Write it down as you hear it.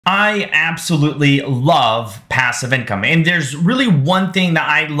I absolutely love passive income. And there's really one thing that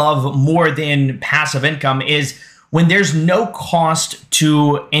I love more than passive income is when there's no cost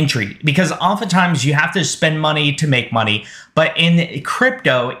to entry, because oftentimes you have to spend money to make money. But in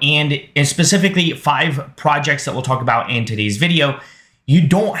crypto, and in specifically 5 projects that we'll talk about in today's video, you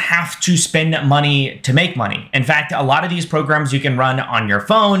don't have to spend money to make money. In fact, a lot of these programs you can run on your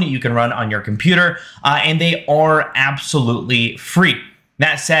phone, you can run on your computer, and they are absolutely free.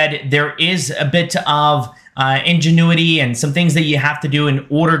 That said, there is a bit of ingenuity and some things that you have to do in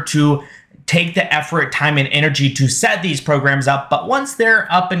order to take the effort, time, and energy to set these programs up. But once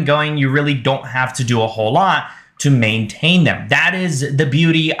they're up and going, you really don't have to do a whole lot to maintain them. That is the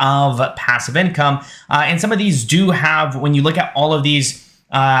beauty of passive income. And some of these do have, when you look at all of these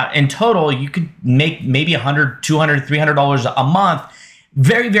in total, you could make maybe $100, $200, $300 a month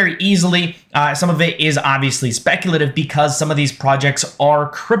very, very easily. Some of it is obviously speculative because some of these projects are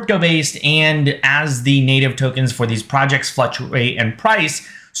crypto based, and as the native tokens for these projects fluctuate in price,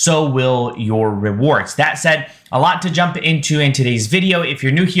 so will your rewards. That said, a lot to jump into in today's video. If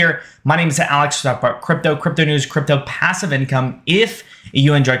you're new here, my name is Alex. We talk about crypto news, crypto passive income. If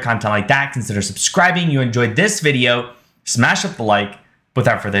you enjoy content like that, consider subscribing. You enjoyed this video, smash up the like.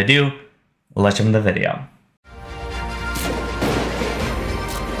 Without further ado, let's jump into the video.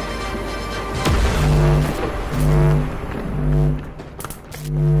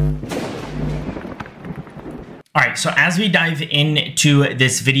 All right, so as we dive into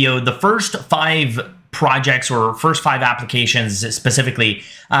this video, the first 5 projects or first 5 applications specifically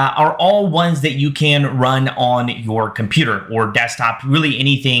are all ones that you can run on your computer or desktop, really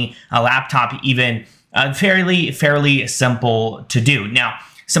anything, a laptop even, fairly simple to do. Now,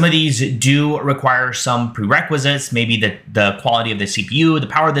 some of these do require some prerequisites, maybe the quality of the CPU, the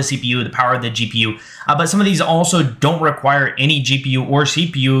power of the CPU, the power of the GPU, but some of these also don't require any GPU or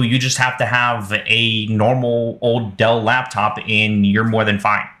CPU. You just have to have a normal old Dell laptop and you're more than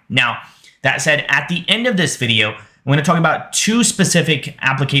fine. Now, that said, at the end of this video, I'm going to talk about 2 specific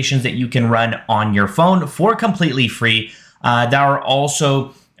applications that you can run on your phone for completely free that are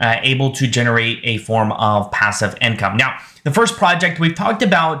also able to generate a form of passive income. Now, the first project, we've talked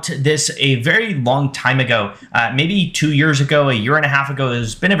about this a very long time ago, maybe 2 years ago, a year and a half ago.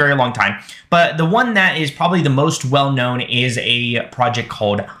 It's been a very long time. But the one that is probably the most well-known is a project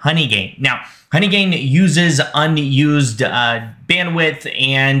called Honeygain. Now, Honeygain uses unused bandwidth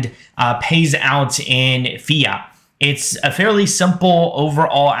and pays out in fiat. It's a fairly simple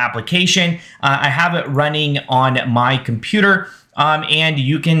overall application. I have it running on my computer. And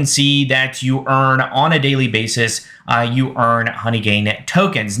you can see that you earn on a daily basis, you earn Honeygain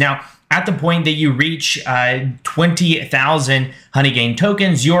tokens. Now, at the point that you reach 20,000 Honeygain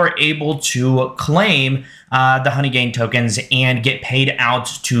tokens, you're able to claim the Honeygain tokens and get paid out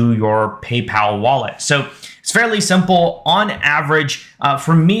to your PayPal wallet. So it's fairly simple. On average,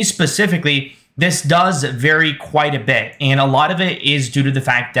 for me specifically, this does vary quite a bit. And a lot of it is due to the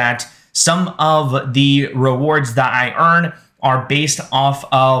fact that some of the rewards that I earn are based off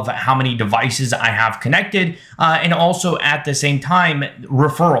of how many devices I have connected, and also at the same time,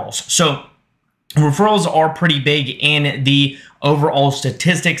 referrals. So referrals are pretty big in the overall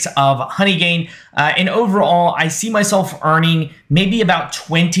statistics of Honeygain. And overall, I see myself earning maybe about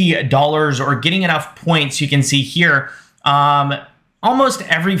 $20 or getting enough points. You can see here, almost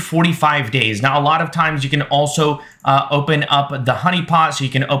every 45 days. Now, a lot of times you can also open up the honeypot, so you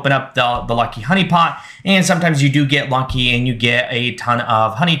can open up the lucky honeypot, and sometimes you do get lucky and you get a ton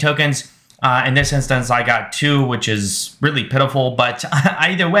of honey tokens. In this instance, I got 2, which is really pitiful, but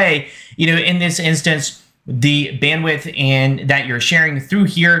either way, in this instance, the bandwidth and that you're sharing through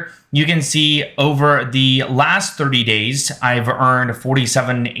here, you can see over the last 30 days, I've earned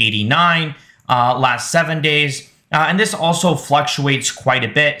 47.89, last 7 days. And this also fluctuates quite a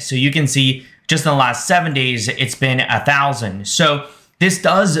bit. So you can see just in the last 7 days, it's been 1,000. So this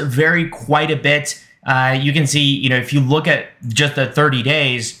does vary quite a bit. You can see, if you look at just the 30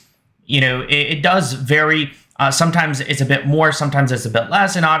 days, it does vary. Sometimes it's a bit more, sometimes it's a bit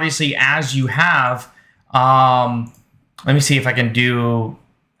less. And obviously, as you have, let me see if I can do,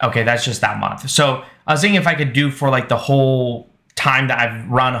 okay, that's just that month. So I was thinking if I could do for like the whole time that I've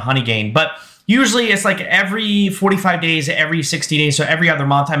run Honeygain, but usually it's like every 45 days, every 60 days, so every other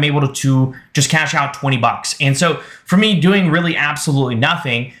month, I'm able to just cash out 20 bucks. And so for me, doing really absolutely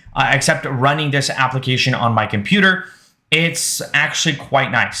nothing except running this application on my computer, it's actually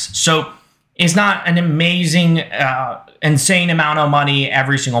quite nice. So it's not an amazing, insane amount of money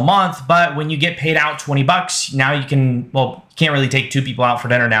every single month, but when you get paid out $20, now you can, well, you can't really take two people out for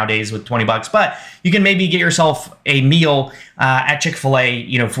dinner nowadays with $20, but you can maybe get yourself a meal at Chick-fil-A,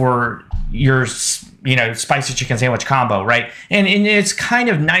 you know, for your, you know, spicy chicken sandwich combo, right? And it's kind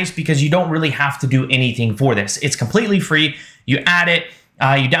of nice because you don't really have to do anything for this. It's completely free. You add it,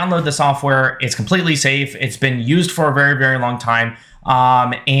 you download the software. It's completely safe. It's been used for a very, very long time.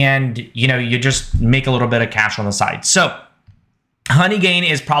 And you know, you just make a little bit of cash on the side. So Honeygain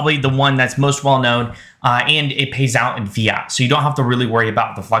is probably the one that's most well known, and it pays out in fiat. So you don't have to really worry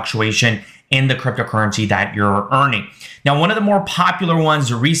about the fluctuation in the cryptocurrency that you're earning. Now, one of the more popular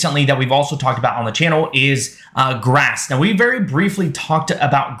ones recently that we've also talked about on the channel is Grass. Now, we very briefly talked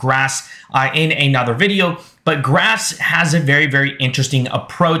about Grass in another video, but Grass has a very, very interesting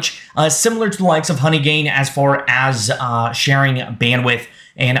approach, similar to the likes of Honeygain as far as sharing bandwidth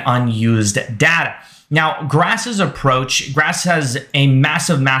and unused data. Now, Grass's approach, Grass has a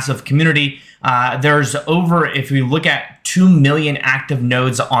massive, massive community. There's over, if we look at 2 million active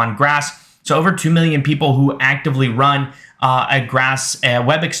nodes on Grass, so over 2 million people who actively run a Grass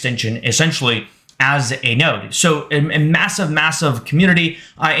web extension, essentially, as a node. So a massive, massive community.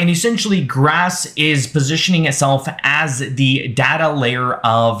 And essentially, Grass is positioning itself as the data layer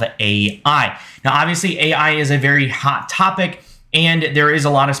of AI. Now, obviously, AI is a very hot topic, and there is a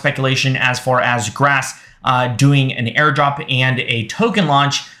lot of speculation as far as Grass doing an airdrop and a token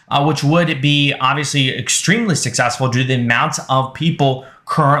launch, which would be obviously extremely successful due to the amount of people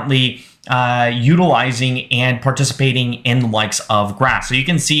currently utilizing and participating in the likes of Grass. So you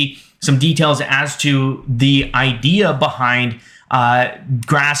can see some details as to the idea behind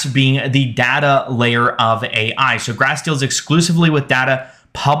Grass being the data layer of AI. So Grass deals exclusively with data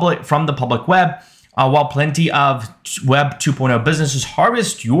from the public web, while plenty of Web 2.0 businesses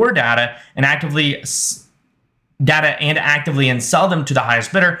harvest your data and actively sell them to the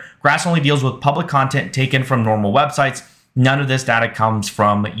highest bidder. Grass only deals with public content taken from normal websites. None of this data comes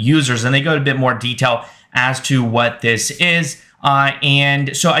from users, and they go into a bit more detail as to what this is.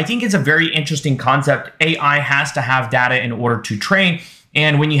 And so I think it's a very interesting concept. AI has to have data in order to train.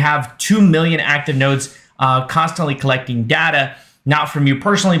 And when you have 2 million active nodes constantly collecting data, not from you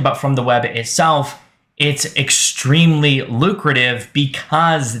personally, but from the web itself, it's extremely lucrative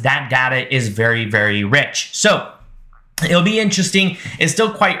because that data is very, very rich. So it'll be interesting. It's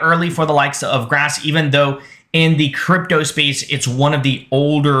still quite early for the likes of Grass, even though in the crypto space, it's one of the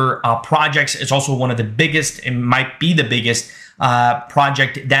older projects. It's also one of the biggest, it might be the biggest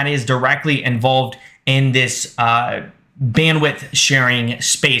project that is directly involved in this bandwidth sharing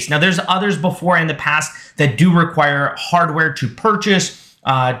space. Now, there's others before in the past that do require hardware to purchase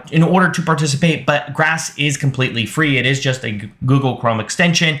in order to participate, but Grass is completely free. It is just a Google Chrome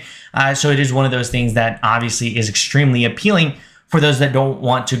extension. So it is one of those things that obviously is extremely appealing for those that don't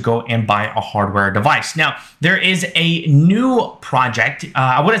want to go and buy a hardware device. Now, there is a new project.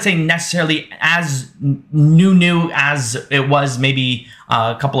 I wouldn't say necessarily as new as it was maybe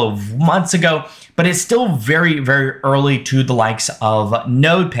a couple of months ago, but it's still very, very early to the likes of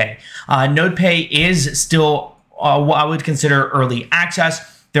NodePay. NodePay is still what I would consider early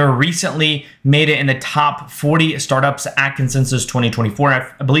access. They recently made it in the top 40 startups at Consensus 2024.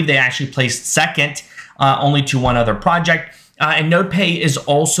 I believe they actually placed second, only to one other project. And NodePay is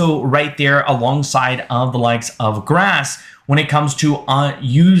also right there alongside of the likes of Grass when it comes to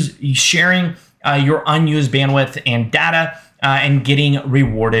sharing your unused bandwidth and data and getting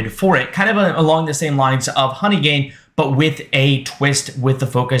rewarded for it. Kind of along the same lines of Honeygain, but with a twist with the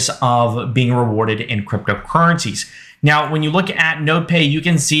focus of being rewarded in cryptocurrencies. Now, when you look at NodePay, you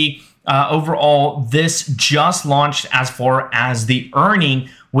can see overall this just launched as far as the earning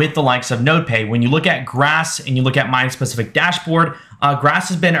with the likes of NodePay. When you look at Grass and you look at my specific dashboard, Grass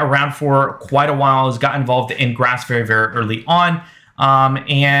has been around for quite a while, has got involved in Grass very, very early on.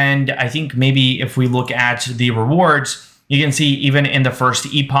 And I think maybe if we look at the rewards, you can see even in the first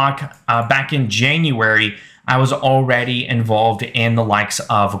epoch, back in January, I was already involved in the likes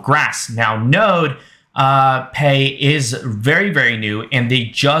of Grass. Now, NodePay is very, very new, and they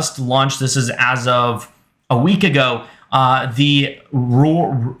just launched, this is as of a week ago, the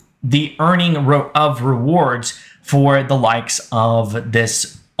earning of rewards for the likes of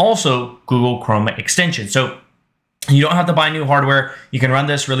this also Google Chrome extension. So you don't have to buy new hardware. You can run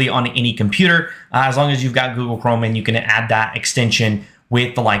this really on any computer as long as you've got Google Chrome, and you can add that extension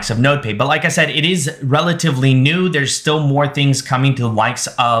with the likes of NodePay. But like I said, it is relatively new. There's still more things coming to the likes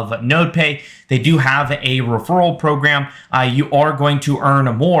of NodePay. They do have a referral program. You are going to earn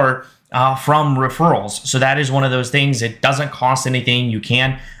more from referrals. So that is one of those things. It doesn't cost anything. You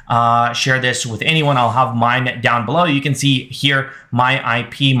can share this with anyone. I'll have mine down below. You can see here my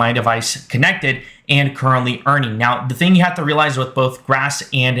IP, my device connected and currently earning. Now, the thing you have to realize with both Grass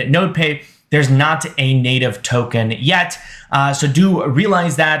and NodePay, there's not a native token yet. So do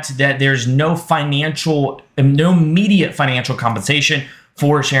realize that there's no immediate financial compensation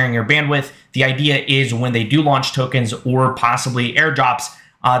for sharing your bandwidth. The idea is when they do launch tokens or possibly airdrops,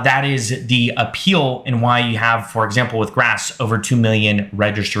 that is the appeal and why you have, for example, with Grass, over 2 million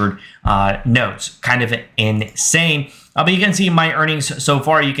registered nodes. Kind of insane. But you can see my earnings so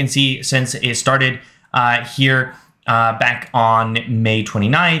far. You can see since it started here back on May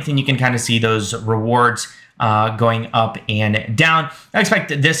 29th, and you can kind of see those rewards going up and down. I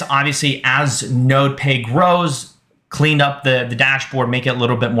expect this, obviously, as NodePay grows, clean up the dashboard, make it a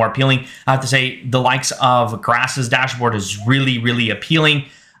little bit more appealing. I have to say the likes of Grass's dashboard is really, really appealing.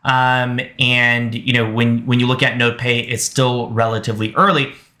 And you know, when you look at NodePay, it's still relatively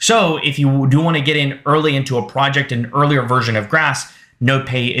early. So if you do want to get in early into a project, an earlier version of Grass,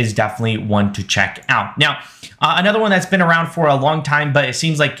 NodePay is definitely one to check out. Now, another one that's been around for a long time, but it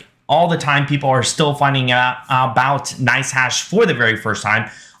seems like all the time people are still finding out about NiceHash for the very first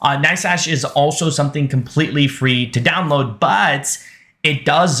time. NiceHash is also something completely free to download, but it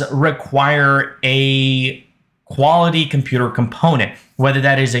does require a quality computer component, whether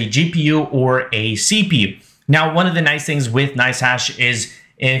that is a GPU or a CPU. Now, one of the nice things with NiceHash is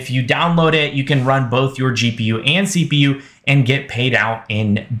if you download it, you can run both your GPU and CPU and get paid out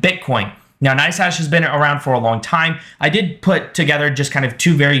in Bitcoin. Now, NiceHash has been around for a long time. I did put together just kind of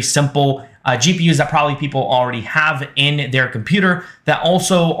two very simple GPUs that probably people already have in their computer that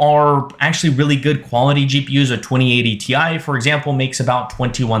also are actually really good quality GPUs. A 2080 Ti, for example, makes about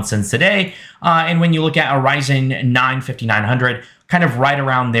 21 cents a day. And when you look at a Ryzen 9 5900, kind of right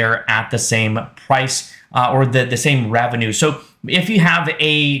around there at the same price or the same revenue. So if you have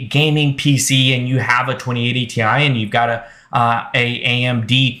a gaming PC and you have a 2080 Ti and you've got a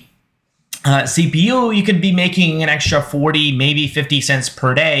AMD CPU, you could be making an extra 40, maybe 50 cents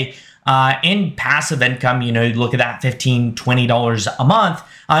per day in passive income. You know, look at that, $15, $20 a month.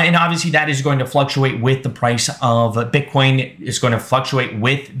 And obviously that is going to fluctuate with the price of Bitcoin. It's going to fluctuate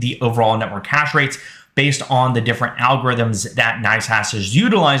with the overall network hash rates based on the different algorithms that NiceHash is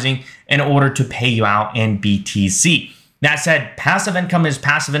utilizing in order to pay you out in BTC. That said, passive income is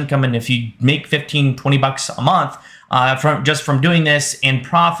passive income. And if you make 15, 20 bucks a month from doing this in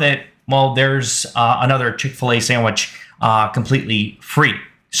profit, well, there's another Chick-fil-A sandwich completely free.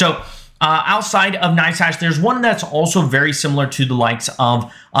 So outside of NiceHash, there's one that's also very similar to the likes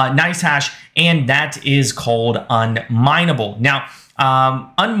of NiceHash, and that is called Unminable. Now,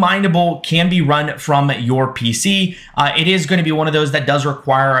 Unminable can be run from your PC. It is going to be one of those that does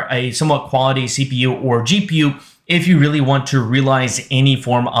require a somewhat quality CPU or GPU if you really want to realize any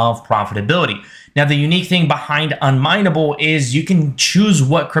form of profitability. Now, the unique thing behind Unminable is you can choose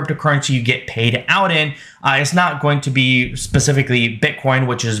what cryptocurrency you get paid out in. It's not going to be specifically Bitcoin,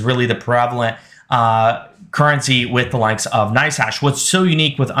 which is really the prevalent currency with the likes of NiceHash. What's so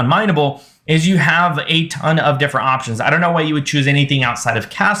unique with Unminable is you have a ton of different options. I don't know why you would choose anything outside of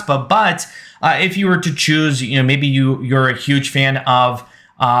Kaspa, but if you were to choose, you know, maybe you're a huge fan of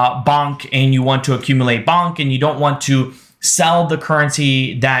Bonk and you want to accumulate Bonk and you don't want to sell the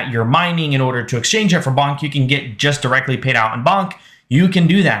currency that you're mining in order to exchange it for Bonk, you can get just directly paid out in Bonk. You can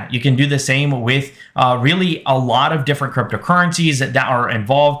do that. You can do the same with really a lot of different cryptocurrencies that are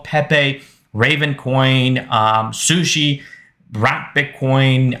involved. Pepe, Ravencoin, Sushi, Rat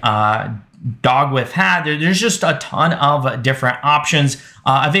Bitcoin, Dog with Hat. There's just a ton of different options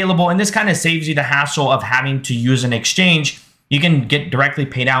available, and this kind of saves you the hassle of having to use an exchange. You can get directly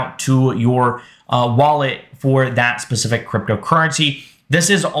paid out to your wallet for that specific cryptocurrency. This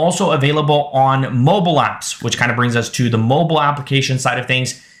is also available on mobile apps, which kind of brings us to the mobile application side of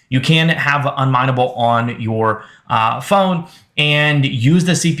things. You can have Unminable on your phone and use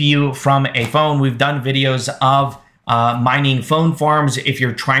the CPU from a phone. We've done videos of mining phone farms if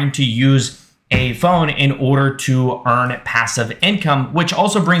you're trying to use a phone in order to earn passive income, which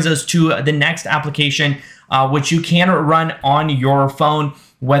also brings us to the next application, which you can run on your phone,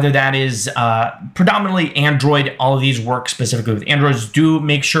 whether that is predominantly Android. All of these work specifically with Androids. Do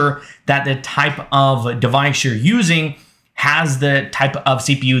make sure that the type of device you're using has the type of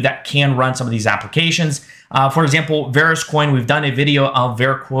CPU that can run some of these applications. For example, Veriscoin, we've done a video of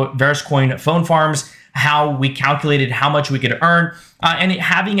Veriscoin phone farms, how we calculated how much we could earn, and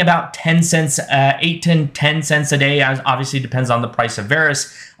having about 10 cents, 8 to 10 cents a day, as obviously depends on the price of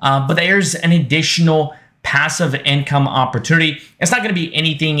Veris. But there's an additional passive income opportunity. It's not going to be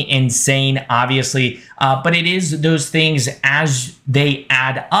anything insane, obviously, but it is those things as they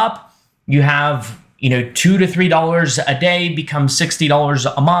add up. You have, $2 to $3 a day become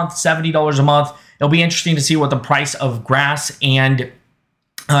 $60 a month, $70 a month. It'll be interesting to see what the price of grass and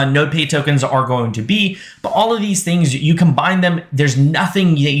NodePay tokens are going to be, but all of these things, you combine them, there's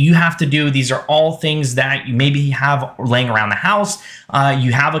nothing that you have to do. These are all things that you maybe have laying around the house.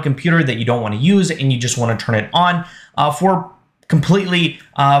 You have a computer that you don't want to use and you just want to turn it on for completely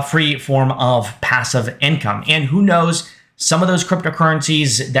free form of passive income. And who knows, some of those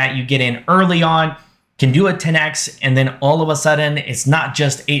cryptocurrencies that you get in early on can do a 10x, and then all of a sudden it's not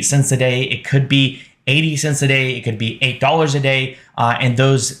just 8 cents a day, it could be 80 cents a day, it could be $8 a day, and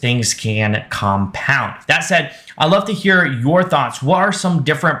those things can compound. That said, I'd love to hear your thoughts. What are some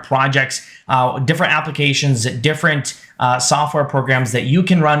different projects, different applications, different software programs that you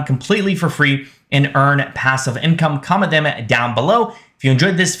can run completely for free and earn passive income? Comment them down below. If you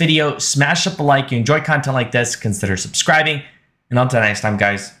enjoyed this video, smash up a like. You enjoy content like this, consider subscribing. And until next time,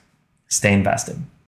 guys, stay invested.